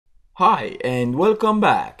Hi and welcome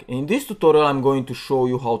back. In this tutorial I'm going to show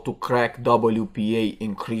you how to crack WPA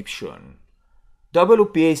encryption.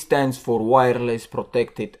 WPA stands for Wireless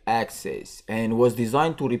Protected Access and was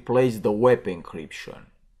designed to replace the web encryption.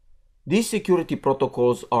 These security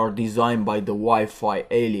protocols are designed by the Wi-Fi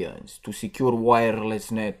aliens to secure wireless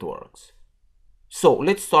networks. So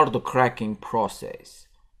let's start the cracking process.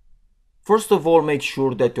 First of all, make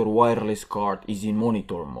sure that your wireless card is in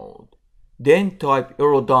monitor mode. Then type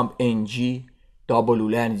eurodump ng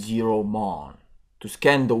WLAN 0 mon to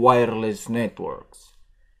scan the wireless networks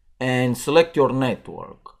and select your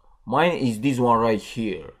network. Mine is this one right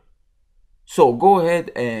here. So go ahead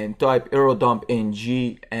and type eurodump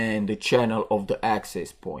ng and the channel of the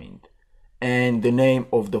access point and the name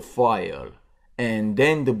of the file and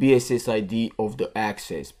then the BSSID of the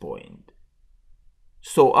access point.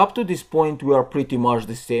 So up to this point we are pretty much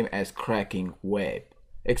the same as cracking web.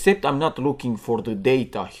 Except I'm not looking for the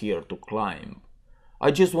data here to climb.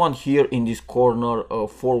 I just want here in this corner a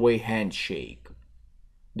four-way handshake.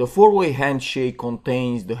 The four-way handshake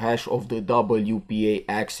contains the hash of the WPA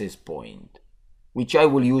access point, which I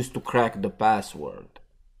will use to crack the password.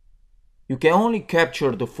 You can only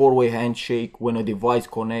capture the four-way handshake when a device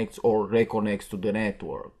connects or reconnects to the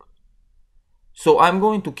network. So I'm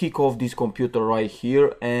going to kick off this computer right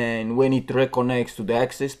here, and when it reconnects to the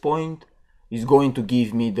access point, is going to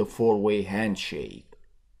give me the four-way handshake.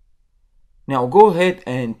 Now go ahead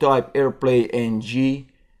and type airplay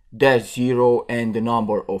ng-0 and the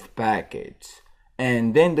number of packets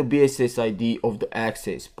and then the BSSID of the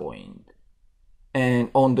access point.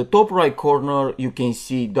 And on the top right corner you can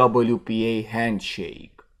see WPA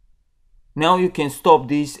handshake. Now you can stop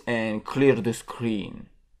this and clear the screen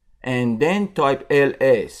and then type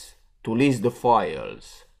ls to list the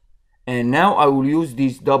files. And now I will use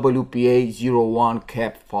this WPA01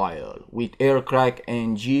 cap file with aircrack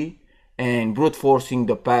ng and brute forcing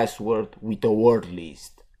the password with a word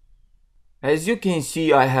list. As you can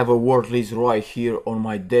see, I have a word list right here on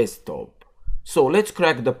my desktop. So let's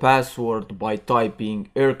crack the password by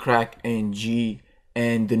typing aircrack ng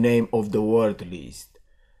and the name of the word list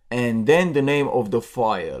and then the name of the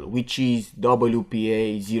file, which is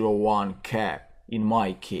WPA01 cap in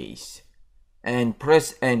my case, and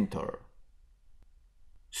press enter.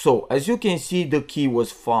 So as you can see, the key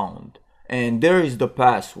was found and there is the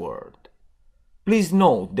password. Please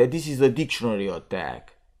note that this is a dictionary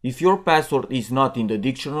attack. If your password is not in the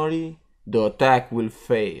dictionary, the attack will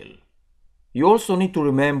fail. You also need to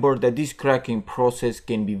remember that this cracking process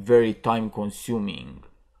can be very time consuming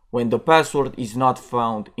when the password is not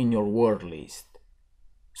found in your word list.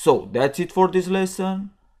 So that's it for this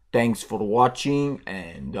lesson. Thanks for watching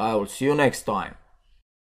and I will see you next time.